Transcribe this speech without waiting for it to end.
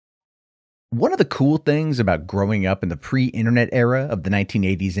One of the cool things about growing up in the pre-internet era of the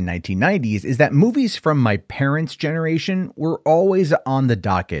 1980s and 1990s is that movies from my parents' generation were always on the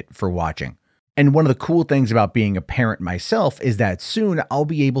docket for watching. And one of the cool things about being a parent myself is that soon I'll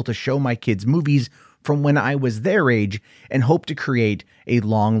be able to show my kids movies from when I was their age and hope to create a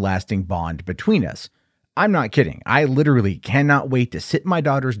long-lasting bond between us. I'm not kidding. I literally cannot wait to sit my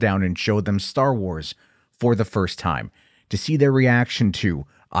daughters down and show them Star Wars for the first time, to see their reaction to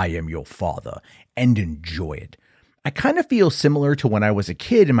 "I am your father" and enjoy it. I kind of feel similar to when I was a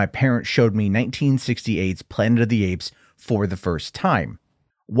kid and my parents showed me 1968's Planet of the Apes for the first time.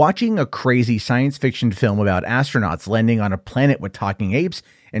 Watching a crazy science fiction film about astronauts landing on a planet with talking apes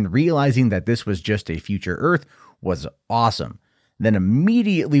and realizing that this was just a future Earth was awesome. Then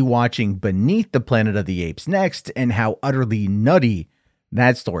immediately watching Beneath the Planet of the Apes next and how utterly nutty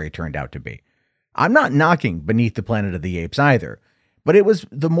that story turned out to be. I'm not knocking Beneath the Planet of the Apes either, but it was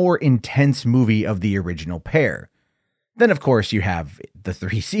the more intense movie of the original pair. Then, of course, you have the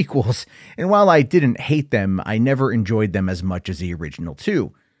three sequels, and while I didn't hate them, I never enjoyed them as much as the original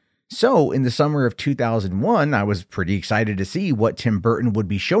two. So, in the summer of 2001, I was pretty excited to see what Tim Burton would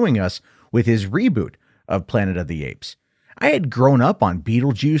be showing us with his reboot of Planet of the Apes. I had grown up on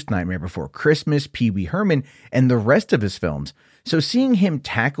Beetlejuice, Nightmare Before Christmas, Pee Wee Herman, and the rest of his films, so seeing him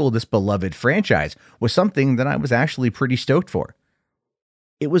tackle this beloved franchise was something that I was actually pretty stoked for.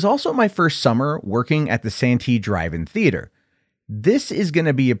 It was also my first summer working at the Santee Drive-In Theater. This is going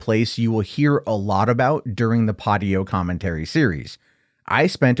to be a place you will hear a lot about during the Patio Commentary series. I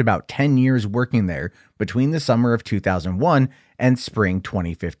spent about 10 years working there between the summer of 2001 and spring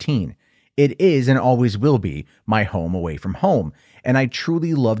 2015. It is and always will be my home away from home, and I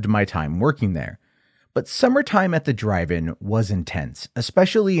truly loved my time working there. But summertime at the drive-in was intense,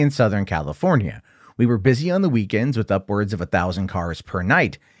 especially in Southern California. We were busy on the weekends with upwards of 1,000 cars per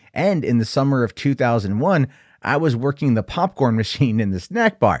night, and in the summer of 2001, I was working the popcorn machine in the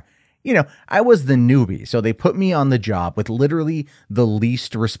snack bar. I was the newbie, so they put me on the job with literally the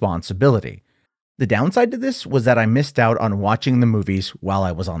least responsibility. The downside to this was that I missed out on watching the movies while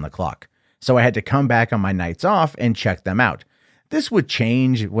I was on the clock, so I had to come back on my nights off and check them out. This would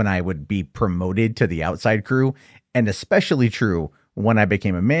change when I would be promoted to the outside crew, and especially true when I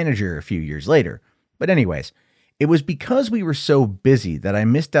became a manager a few years later. But anyways, it was because we were so busy that I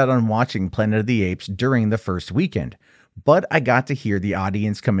missed out on watching Planet of the Apes during the first weekend. But I got to hear the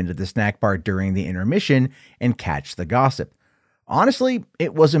audience come into the snack bar during the intermission and catch the gossip. Honestly,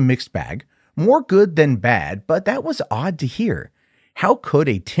 it was a mixed bag. More good than bad, but that was odd to hear. How could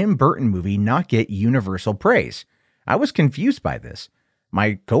a Tim Burton movie not get universal praise? I was confused by this.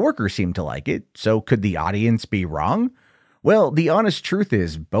 My coworkers seemed to like it, so could the audience be wrong? Well, the honest truth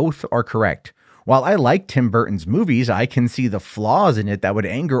is both are correct. While I like Tim Burton's movies, I can see the flaws in it that would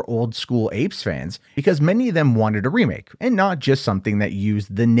anger old school Apes fans because many of them wanted a remake, and not just something that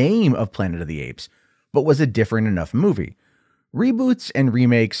used the name of Planet of the Apes, but was a different enough movie. Reboots and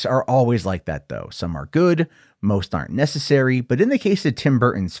remakes are always like that though. Some are good, most aren't necessary, but in the case of Tim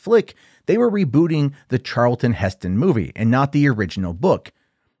Burton's flick, they were rebooting the Charlton Heston movie and not the original book.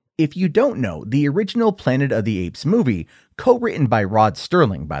 If you don't know, the original Planet of the Apes movie, co-written by Rod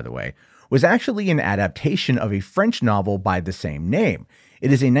Serling, by the way, was actually an adaptation of a French novel by the same name.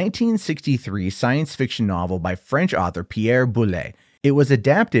 It is a 1963 science fiction novel by French author Pierre Boulet. It was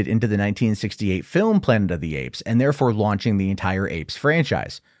adapted into the 1968 film Planet of the Apes, and therefore launching the entire Apes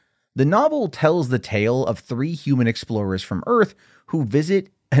franchise. The novel tells the tale of three human explorers from Earth who visit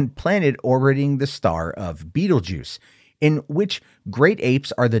a planet orbiting the star of Betelgeuse, in which great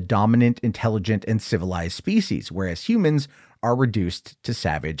apes are the dominant, intelligent, and civilized species, whereas humans are reduced to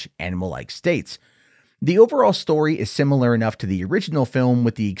savage, animal-like states. The overall story is similar enough to the original film,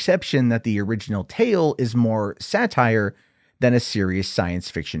 with the exception that the original tale is more satire than a serious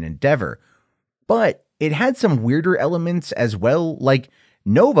science fiction endeavor. But it had some weirder elements as well, like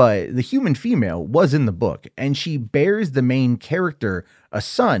Nova, the human female, was in the book, and she bears the main character a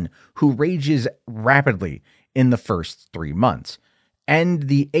son who rages rapidly in the first 3 months. And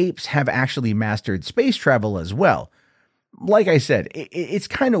the apes have actually mastered space travel as well. Like I said, it's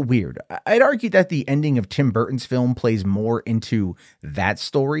kind of weird. I'd argue that the ending of Tim Burton's film plays more into that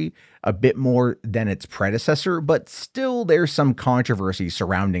story, a bit more than its predecessor, but still there's some controversy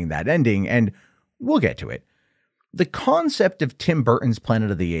surrounding that ending, and we'll get to it. The concept of Tim Burton's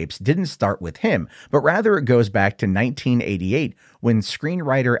Planet of the Apes didn't start with him, but rather it goes back to 1988 when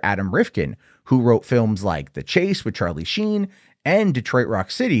screenwriter Adam Rifkin, who wrote films like The Chase with Charlie Sheen and Detroit Rock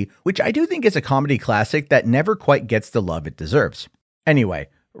City, which I do think is a comedy classic that never quite gets the love it deserves. Anyway,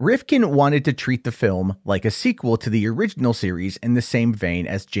 Rifkin wanted to treat the film like a sequel to the original series in the same vein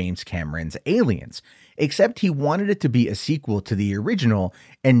as James Cameron's Aliens, except he wanted it to be a sequel to the original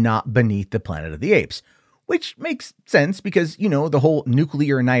and not Beneath the Planet of the Apes, which makes sense because, the whole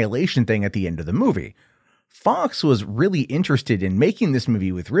nuclear annihilation thing at the end of the movie. Fox was really interested in making this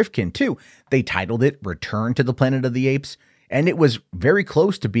movie with Rifkin too. They titled it Return to the Planet of the Apes, and it was very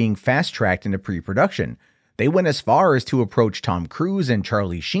close to being fast-tracked into pre-production. They went as far as to approach Tom Cruise and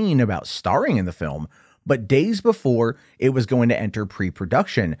Charlie Sheen about starring in the film, but days before it was going to enter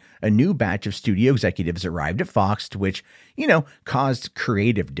pre-production, a new batch of studio executives arrived at Fox, which, caused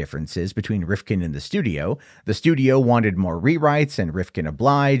creative differences between Rifkin and the studio. The studio wanted more rewrites and Rifkin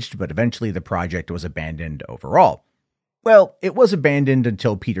obliged, but eventually the project was abandoned overall. Well, it was abandoned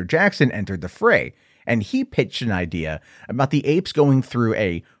until Peter Jackson entered the fray, and he pitched an idea about the apes going through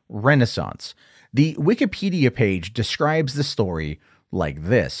a renaissance. The Wikipedia page describes the story like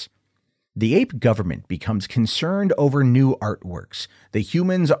this. The ape government becomes concerned over new artworks. The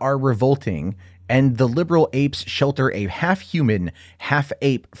humans are revolting, and the liberal apes shelter a half-human,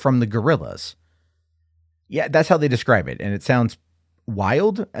 half-ape from the gorillas. Yeah, that's how they describe it, and it sounds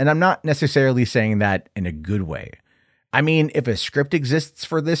wild, and I'm not necessarily saying that in a good way. I mean, if a script exists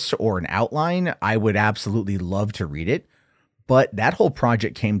for this or an outline, I would absolutely love to read it. But that whole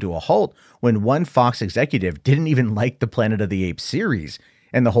project came to a halt when one Fox executive didn't even like the Planet of the Apes series,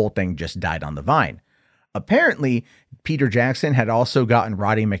 and the whole thing just died on the vine. Apparently, Peter Jackson had also gotten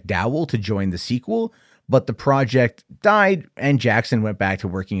Roddy McDowall to join the sequel, but the project died and Jackson went back to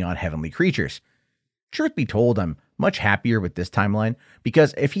working on Heavenly Creatures. Truth be told, I'm much happier with this timeline,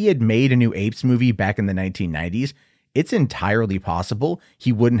 because if he had made a new Apes movie back in the 1990s, it's entirely possible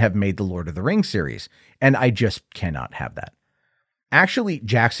he wouldn't have made the Lord of the Rings series, and I just cannot have that. Actually,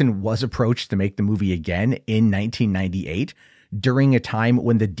 Jackson was approached to make the movie again in 1998 during a time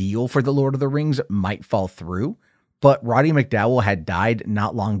when the deal for The Lord of the Rings might fall through, but Roddy McDowall had died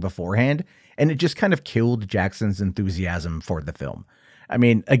not long beforehand, and it just kind of killed Jackson's enthusiasm for the film. I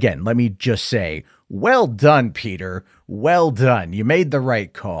mean, again, let me just say, well done, Peter. Well done. You made the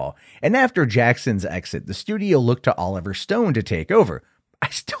right call. And after Jackson's exit, the studio looked to Oliver Stone to take over. I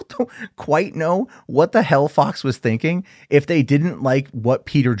still don't quite know what the hell Fox was thinking if they didn't like what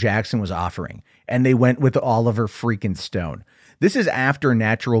Peter Jackson was offering, and they went with Oliver freaking Stone. This is after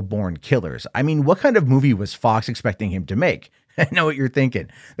Natural Born Killers. I mean, what kind of movie was Fox expecting him to make? I know what you're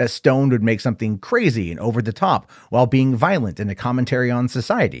thinking, that Stone would make something crazy and over the top while being violent and a commentary on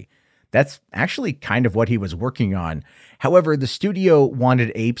society. That's actually kind of what he was working on. However, the studio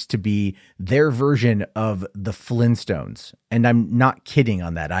wanted apes to be their version of the Flintstones, and I'm not kidding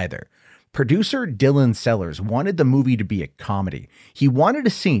on that either. Producer Dylan Sellers wanted the movie to be a comedy. He wanted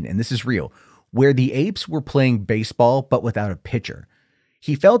a scene, and this is real, where the apes were playing baseball but without a pitcher.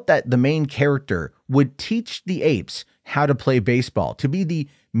 He felt that the main character would teach the apes how to play baseball, to be the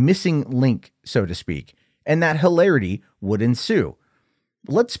missing link, so to speak, and that hilarity would ensue.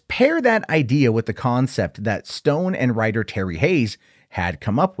 Let's pair that idea with the concept that Stone and writer Terry Hayes had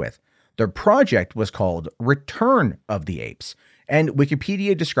come up with. Their project was called Return of the Apes, and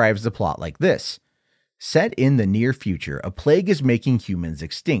Wikipedia describes the plot like this. Set in the near future, a plague is making humans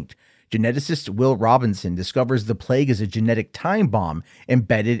extinct. Geneticist Will Robinson discovers the plague is a genetic time bomb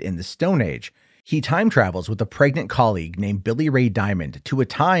embedded in the Stone Age. He time travels with a pregnant colleague named Billy Ray Diamond to a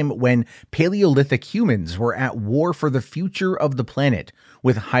time when Paleolithic humans were at war for the future of the planet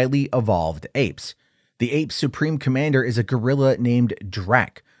with highly evolved apes. The ape's supreme commander is a gorilla named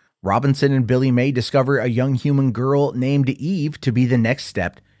Drac. Robinson and Billy May discover a young human girl named Eve to be the next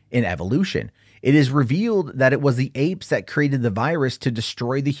step in evolution. It is revealed that it was the apes that created the virus to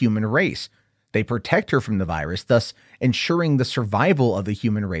destroy the human race. They protect her from the virus, thus ensuring the survival of the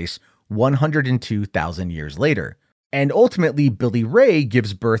human race 102,000 years later. And ultimately, Billy Ray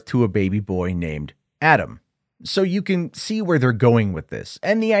gives birth to a baby boy named Adam. So you can see where they're going with this.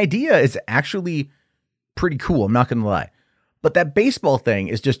 And the idea is actually pretty cool, I'm not going to lie. But that baseball thing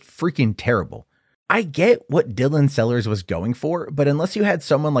is just freaking terrible. I get what Dylan Sellers was going for, but unless you had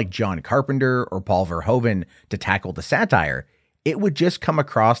someone like John Carpenter or Paul Verhoeven to tackle the satire, it would just come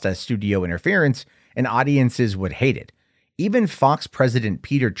across as studio interference and audiences would hate it. Even Fox president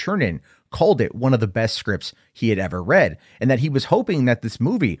Peter Chernin called it one of the best scripts he had ever read, and that he was hoping that this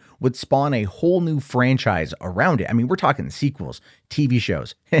movie would spawn a whole new franchise around it. I mean, we're talking sequels, TV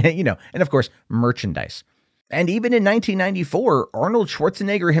shows, and of course, merchandise. And even in 1994, Arnold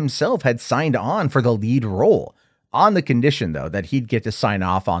Schwarzenegger himself had signed on for the lead role, on the condition, though, that he'd get to sign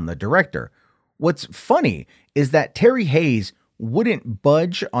off on the director. What's funny is that Terry Hayes wouldn't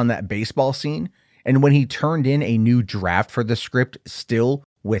budge on that baseball scene, and when he turned in a new draft for the script, still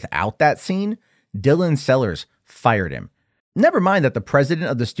Without that scene, Dylan Sellers fired him. Never mind that the president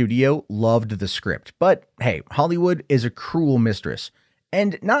of the studio loved the script, but hey, Hollywood is a cruel mistress.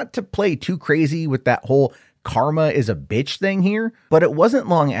 And not to play too crazy with that whole karma is a bitch thing here, but it wasn't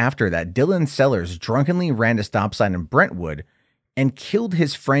long after that Dylan Sellers drunkenly ran a stop sign in Brentwood and killed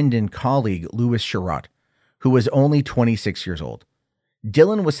his friend and colleague Louis Sherratt, who was only 26 years old.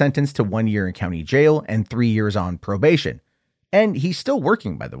 Dylan was sentenced to 1 year in county jail and 3 years on probation. And he's still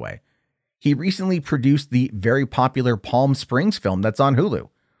working, by the way. He recently produced the very popular Palm Springs film that's on Hulu.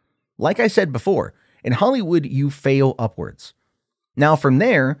 Like I said before, in Hollywood, you fail upwards. Now from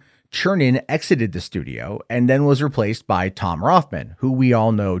there, Chernin exited the studio and then was replaced by Tom Rothman, who we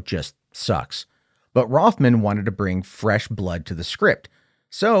all know just sucks. But Rothman wanted to bring fresh blood to the script,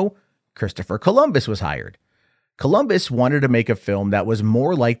 so Christopher Columbus was hired. Columbus wanted to make a film that was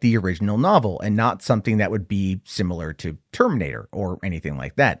more like the original novel and not something that would be similar to Terminator or anything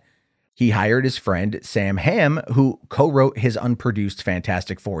like that. He hired his friend Sam Hamm, who co-wrote his unproduced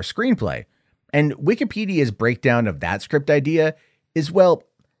Fantastic Four screenplay. And Wikipedia's breakdown of that script idea is, well,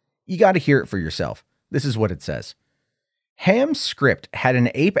 you got to hear it for yourself. This is what it says. Hamm's script had an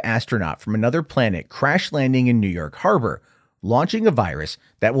ape astronaut from another planet crash landing in New York Harbor, launching a virus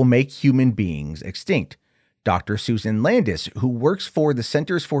that will make human beings extinct. Dr. Susan Landis, who works for the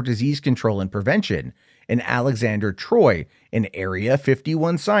Centers for Disease Control and Prevention, and Alexander Troy, an Area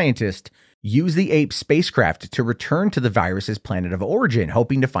 51 scientist, use the ape spacecraft to return to the virus's planet of origin,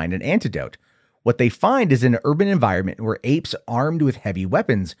 hoping to find an antidote. What they find is an urban environment where apes armed with heavy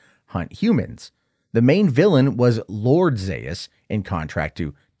weapons hunt humans. The main villain was Lord Zaius, in contrast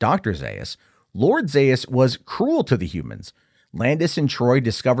to Dr. Zaius. Lord Zaius was cruel to the humans. Landis and Troy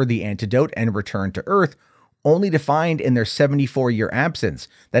discover the antidote and return to Earth, only to find in their 74-year absence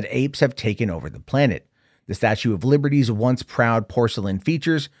that apes have taken over the planet. The Statue of Liberty's once proud porcelain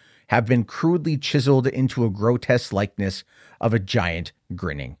features have been crudely chiseled into a grotesque likeness of a giant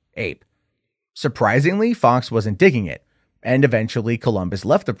grinning ape. Surprisingly, Fox wasn't digging it, and eventually Columbus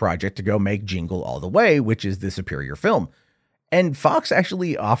left the project to go make Jingle All the Way, which is the superior film. And Fox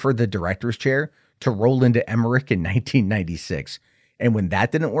actually offered the director's chair to Roland Emmerich in 1996, and when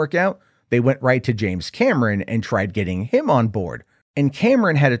that didn't work out, they went right to James Cameron and tried getting him on board. And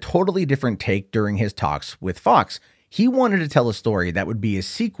Cameron had a totally different take during his talks with Fox. He wanted to tell a story that would be a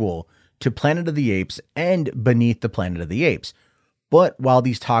sequel to Planet of the Apes and Beneath the Planet of the Apes. But while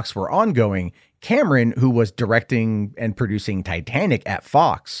these talks were ongoing, Cameron, who was directing and producing Titanic at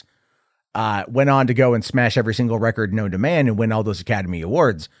Fox, went on to go and smash every single record known to man and win all those Academy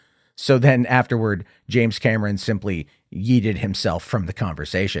Awards. So then afterward, James Cameron simply yeeted himself from the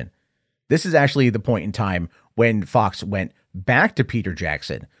conversation. This is actually the point in time when Fox went back to Peter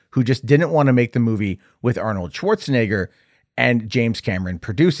Jackson, who just didn't want to make the movie with Arnold Schwarzenegger and James Cameron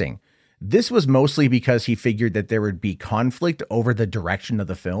producing. This was mostly because he figured that there would be conflict over the direction of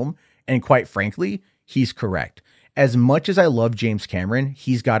the film, and quite frankly, he's correct. As much as I love James Cameron,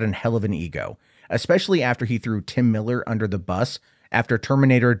 he's got a hell of an ego, especially after he threw Tim Miller under the bus after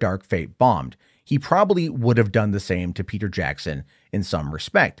Terminator Dark Fate bombed. He probably would have done the same to Peter Jackson in some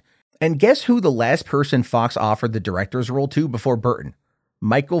respect. And guess who the last person Fox offered the director's role to before Burton?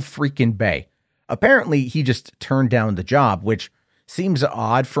 Michael freaking Bay. Apparently, he just turned down the job, which seems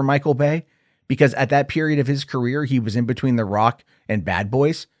odd for Michael Bay, because at that period of his career, he was in between The Rock and Bad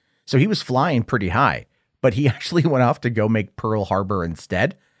Boys, so he was flying pretty high, but he actually went off to go make Pearl Harbor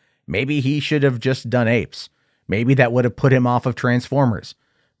instead. Maybe he should have just done Apes. Maybe that would have put him off of Transformers.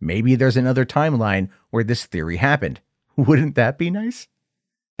 Maybe there's another timeline where this theory happened. Wouldn't that be nice?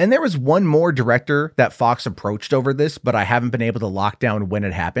 And there was one more director that Fox approached over this, but I haven't been able to lock down when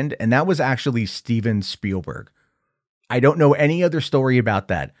it happened, and that was actually Steven Spielberg. I don't know any other story about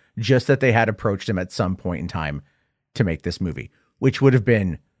that, just that they had approached him at some point in time to make this movie, which would have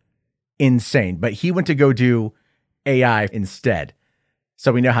been insane. But he went to go do AI instead,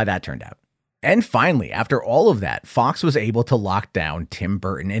 so we know how that turned out. And finally, after all of that, Fox was able to lock down Tim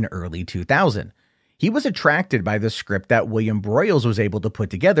Burton in early 2000. He was attracted by the script that William Broyles was able to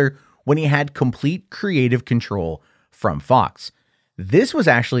put together when he had complete creative control from Fox. This was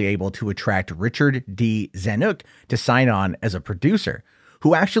actually able to attract Richard D. Zanuck to sign on as a producer,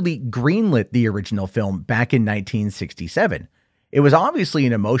 who actually greenlit the original film back in 1967. It was obviously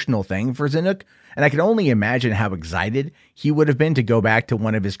an emotional thing for Zanuck, and I can only imagine how excited he would have been to go back to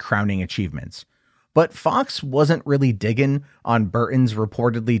one of his crowning achievements. But Fox wasn't really digging on Burton's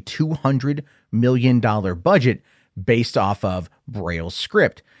reportedly $200 million budget based off of Broyles'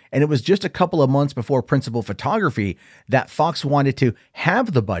 script. And it was just a couple of months before principal photography that Fox wanted to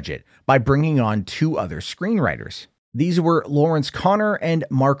have the budget by bringing on two other screenwriters. These were Lawrence Konner and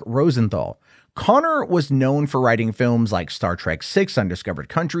Mark Rosenthal. Konner was known for writing films like Star Trek VI: Undiscovered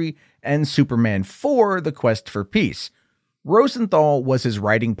Country and Superman 4: The Quest for Peace. Rosenthal was his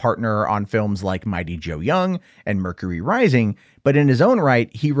writing partner on films like Mighty Joe Young and Mercury Rising, but in his own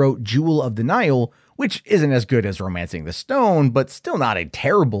right, he wrote Jewel of the Nile, which isn't as good as Romancing the Stone, but still not a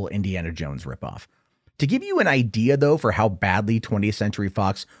terrible Indiana Jones ripoff. To give you an idea, though, for how badly 20th Century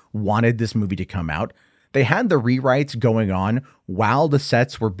Fox wanted this movie to come out, they had the rewrites going on while the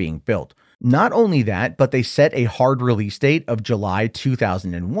sets were being built. Not only that, but they set a hard release date of July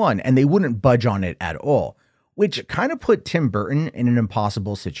 2001, and they wouldn't budge on it at all, which kind of put Tim Burton in an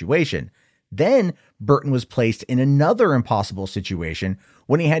impossible situation. Then Burton was placed in another impossible situation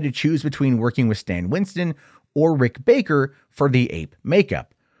when he had to choose between working with Stan Winston or Rick Baker for the ape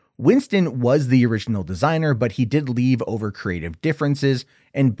makeup. Winston was the original designer, but he did leave over creative differences,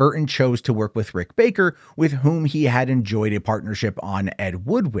 and Burton chose to work with Rick Baker, with whom he had enjoyed a partnership on Ed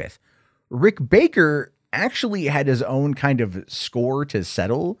Wood with. Rick Baker actually had his own kind of score to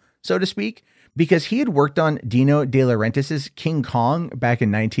settle, so to speak, because he had worked on Dino De Laurentiis' King Kong back in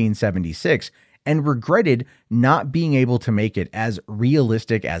 1976 and regretted not being able to make it as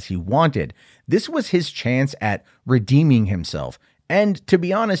realistic as he wanted. This was his chance at redeeming himself. And to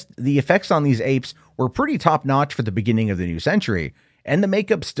be honest, the effects on these apes were pretty top-notch for the beginning of the new century, and the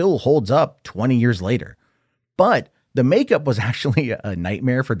makeup still holds up 20 years later. But the makeup was actually a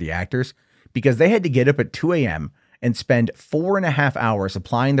nightmare for the actors because they had to get up at 2 a.m. and spend 4.5 hours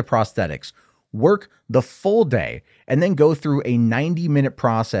applying the prosthetics, work the full day, and then go through a 90-minute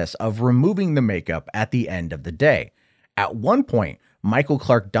process of removing the makeup at the end of the day. At one point, Michael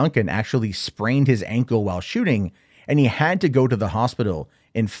Clarke Duncan actually sprained his ankle while shooting, and he had to go to the hospital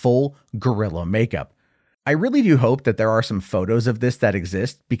in full gorilla makeup. I really do hope that there are some photos of this that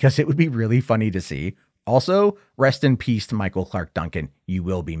exist because it would be really funny to see. Also, rest in peace to Michael Clarke Duncan. You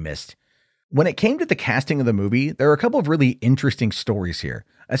will be missed. When it came to the casting of the movie, there are a couple of really interesting stories here,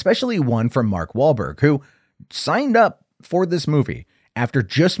 especially one from Mark Wahlberg, who signed up for this movie after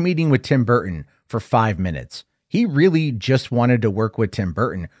just meeting with Tim Burton for 5 minutes. He really just wanted to work with Tim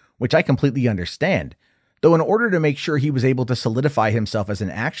Burton, which I completely understand. Though in order to make sure he was able to solidify himself as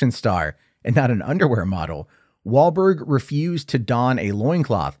an action star and not an underwear model, Wahlberg refused to don a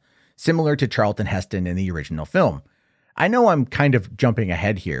loincloth, similar to Charlton Heston in the original film. I know I'm kind of jumping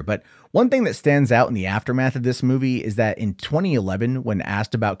ahead here, but one thing that stands out in the aftermath of this movie is that in 2011, when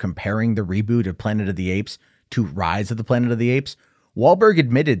asked about comparing the reboot of Planet of the Apes to Rise of the Planet of the Apes, Wahlberg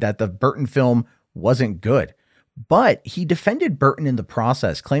admitted that the Burton film wasn't good. But he defended Burton in the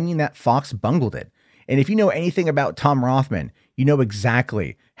process, claiming that Fox bungled it. And if you know anything about Tom Rothman, you know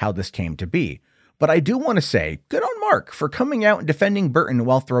exactly how this came to be. But I do want to say, good on Mark for coming out and defending Burton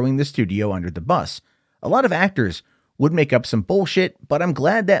while throwing the studio under the bus. A lot of actors would make up some bullshit, but I'm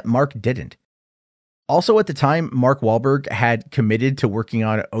glad that Mark didn't. Also at the time, Mark Wahlberg had committed to working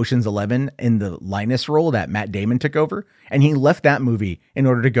on Ocean's 11 in the Linus role that Matt Damon took over, and he left that movie in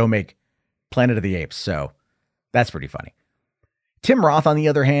order to go make Planet of the Apes, so that's pretty funny. Tim Roth, on the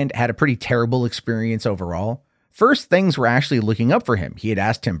other hand, had a pretty terrible experience overall. First, things were actually looking up for him. He had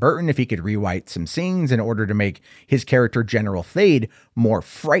asked Tim Burton if he could rewrite some scenes in order to make his character General Thade more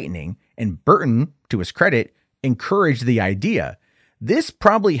frightening, and Burton, to his credit, encouraged the idea. This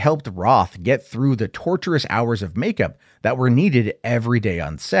probably helped Roth get through the torturous hours of makeup that were needed every day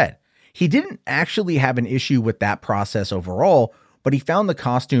on set. He didn't actually have an issue with that process overall, but he found the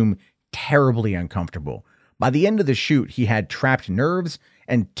costume terribly uncomfortable. By the end of the shoot, he had trapped nerves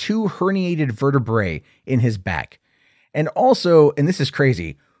and 2 herniated vertebrae in his back. And also, and this is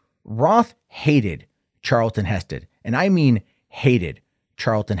crazy, Roth hated Charlton Heston, and I mean hated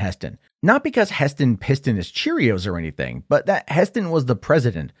Charlton Heston. Not because Heston pissed in his Cheerios or anything, but that Heston was the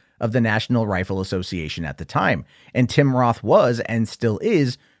president of the National Rifle Association at the time, and Tim Roth was, and still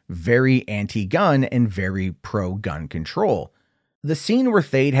is, very anti-gun and very pro-gun control. The scene where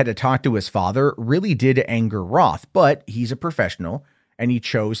Thade had to talk to his father really did anger Roth, but he's a professional, and he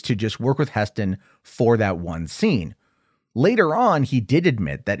chose to just work with Heston for that one scene. Later on, he did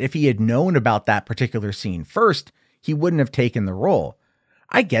admit that if he had known about that particular scene first, he wouldn't have taken the role.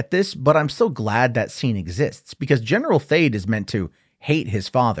 I get this, but I'm still glad that scene exists, because General Thade is meant to hate his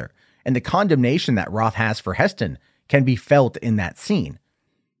father, and the condemnation that Roth has for Heston can be felt in that scene.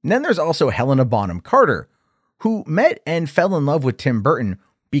 And then there's also Helena Bonham Carter, who met and fell in love with Tim Burton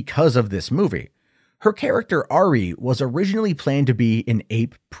because of this movie. Her character Ari was originally planned to be an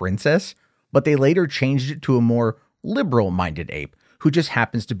ape princess, but they later changed it to a more liberal-minded ape who just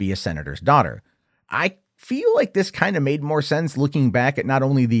happens to be a senator's daughter. I feel like this kind of made more sense looking back at not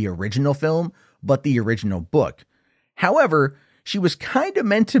only the original film, but the original book. However, she was kind of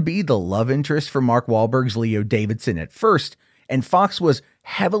meant to be the love interest for Mark Wahlberg's Leo Davidson at first, and Fox was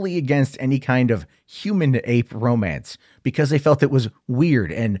heavily against any kind of human-ape romance because they felt it was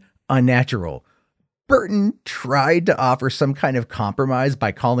weird and unnatural. Burton tried to offer some kind of compromise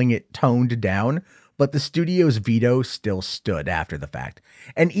by calling it toned down, but the studio's veto still stood after the fact.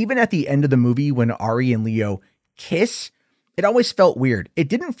 And even at the end of the movie, when Ari and Leo kiss, it always felt weird. It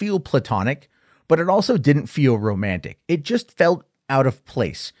didn't feel platonic, but it also didn't feel romantic. It just felt out of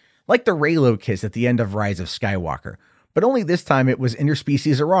place, like the Reylo kiss at the end of Rise of Skywalker, but only this time it was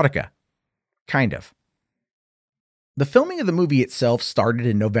interspecies erotica. Kind of. The filming of the movie itself started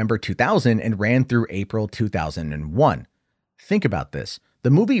in November 2000 and ran through April 2001. Think about this. The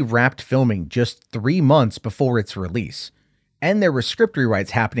movie wrapped filming just 3 months before its release, and there were script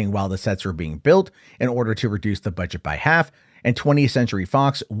rewrites happening while the sets were being built in order to reduce the budget by half, and 20th Century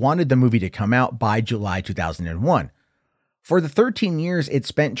Fox wanted the movie to come out by July 2001. For the 13 years it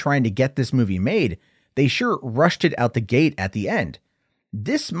spent trying to get this movie made, they sure rushed it out the gate at the end.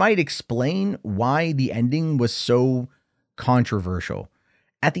 This might explain why the ending was so controversial.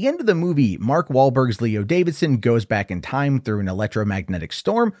 At the end of the movie, Mark Wahlberg's Leo Davidson goes back in time through an electromagnetic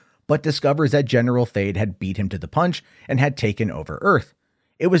storm, but discovers that General Thade had beat him to the punch and had taken over Earth.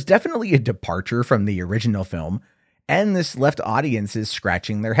 It was definitely a departure from the original film, and this left audiences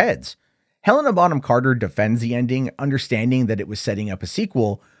scratching their heads. Helena Bonham Carter defends the ending, understanding that it was setting up a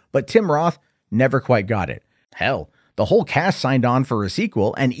sequel, but Tim Roth never quite got it. Hell, the whole cast signed on for a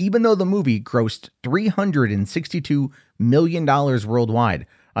sequel, and even though the movie grossed $362 million worldwide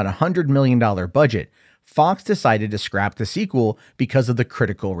on a $100 million budget, Fox decided to scrap the sequel because of the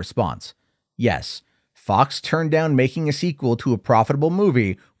critical response. Yes, Fox turned down making a sequel to a profitable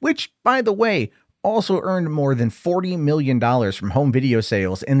movie, which, by the way, also earned more than $40 million from home video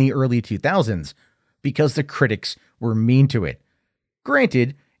sales in the early 2000s, because the critics were mean to it.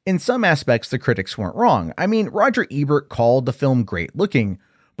 Granted, in some aspects the critics weren't wrong. I mean, Roger Ebert called the film great looking,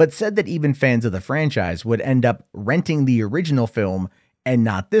 but said that even fans of the franchise would end up renting the original film and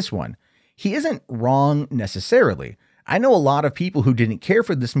not this one. He isn't wrong necessarily. I know a lot of people who didn't care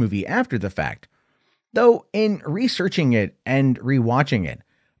for this movie after the fact. Though, in researching it and rewatching it,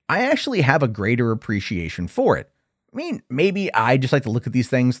 I actually have a greater appreciation for it. I mean, maybe I just like to look at these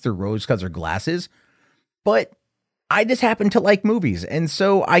things through rose-colored glasses, but I just happen to like movies, and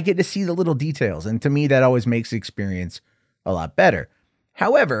so I get to see the little details, and to me that always makes the experience a lot better.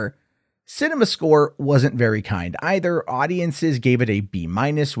 However, CinemaScore wasn't very kind either. Audiences gave it a B-,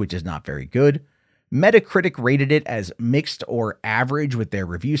 which is not very good. Metacritic rated it as mixed or average with their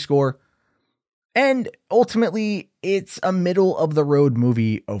review score. And ultimately, it's a middle-of-the-road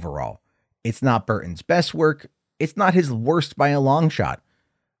movie overall. It's not Burton's best work. It's not his worst by a long shot.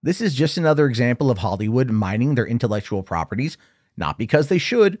 This is just another example of Hollywood mining their intellectual properties, not because they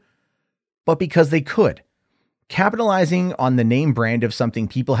should, but because they could, capitalizing on the name brand of something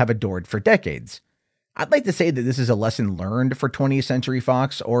people have adored for decades. I'd like to say that this is a lesson learned for 20th Century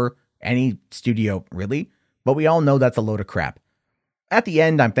Fox, or any studio really, but we all know that's a load of crap. At the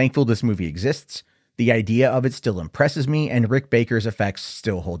end, I'm thankful this movie exists. The idea of it still impresses me, and Rick Baker's effects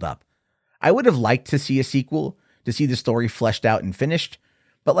still hold up. I would have liked to see a sequel, to see the story fleshed out and finished,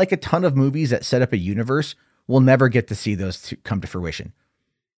 but like a ton of movies that set up a universe, we'll never get to see those come to fruition.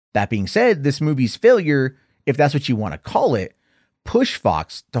 That being said, this movie's failure, if that's what you want to call it, pushed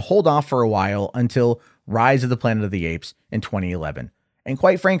Fox to hold off for a while until Rise of the Planet of the Apes in 2011. And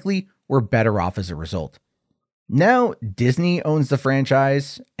quite frankly, we're better off as a result. Now, Disney owns the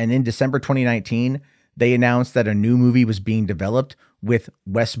franchise, and in December 2019, they announced that a new movie was being developed with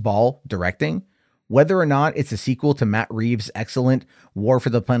Wes Ball directing. Whether or not it's a sequel to Matt Reeves' excellent War for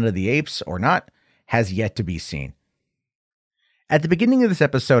the Planet of the Apes or not, has yet to be seen. At the beginning of this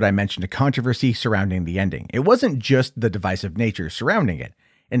episode, I mentioned a controversy surrounding the ending. It wasn't just the divisive nature surrounding it.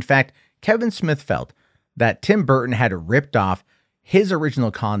 In fact, Kevin Smith felt that Tim Burton had ripped off his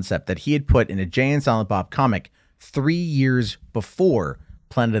original concept that he had put in a Jay and Silent Bob comic 3 years before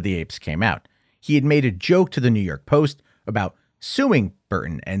Planet of the Apes came out. He had made a joke to the New York Post about suing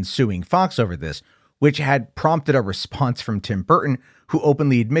Burton and suing Fox over this, which had prompted a response from Tim Burton, who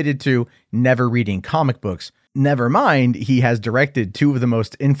openly admitted to never reading comic books. Never mind, he has directed 2 of the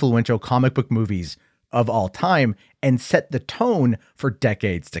most influential comic book movies of all time and set the tone for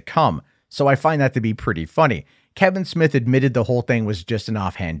decades to come. So I find that to be pretty funny. Kevin Smith admitted the whole thing was just an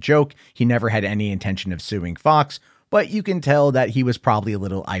offhand joke. He never had any intention of suing Fox, but you can tell that he was probably a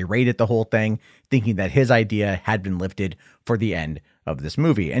little irate at the whole thing, thinking that his idea had been lifted for the end of this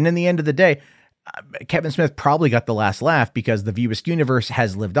movie. And in the end of the day, Kevin Smith probably got the last laugh because the View Askew universe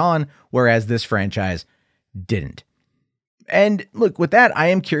has lived on, whereas this franchise didn't. And look, with that, I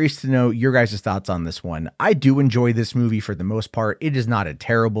am curious to know your guys' thoughts on this one. I do enjoy this movie for the most part. It is not a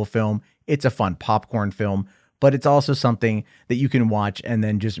terrible film. It's a fun popcorn film, but it's also something that you can watch and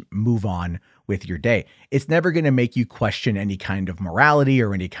then just move on with your day. It's never going to make you question any kind of morality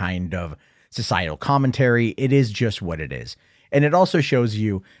or any kind of societal commentary. It is just what it is. And it also shows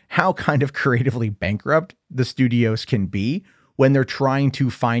you how kind of creatively bankrupt the studios can be when they're trying to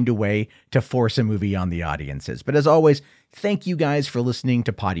find a way to force a movie on the audiences. But as always, thank you guys for listening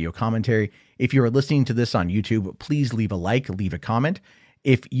to Podio Commentary. If you are listening to this on YouTube, please leave a like, leave a comment.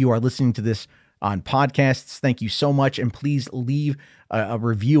 If you are listening to this on podcasts, thank you so much. And please leave a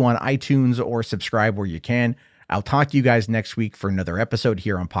review on iTunes or subscribe where you can. I'll talk to you guys next week for another episode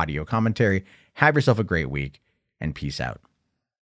here on Podio Commentary. Have yourself a great week and peace out.